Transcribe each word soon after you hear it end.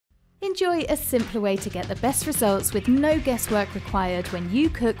Enjoy a simpler way to get the best results with no guesswork required when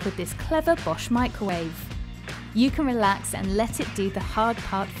you cook with this clever Bosch microwave. You can relax and let it do the hard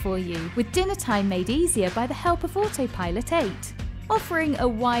part for you, with dinner time made easier by the help of Autopilot 8. Offering a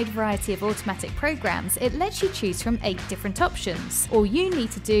wide variety of automatic programs, it lets you choose from 8 different options. All you need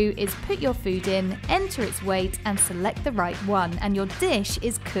to do is put your food in, enter its weight and select the right one, and your dish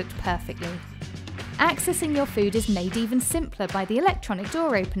is cooked perfectly. Accessing your food is made even simpler by the electronic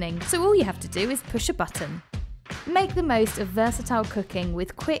door opening, so all you have to do is push a button. Make the most of versatile cooking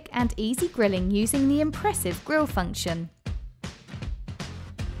with quick and easy grilling using the impressive grill function.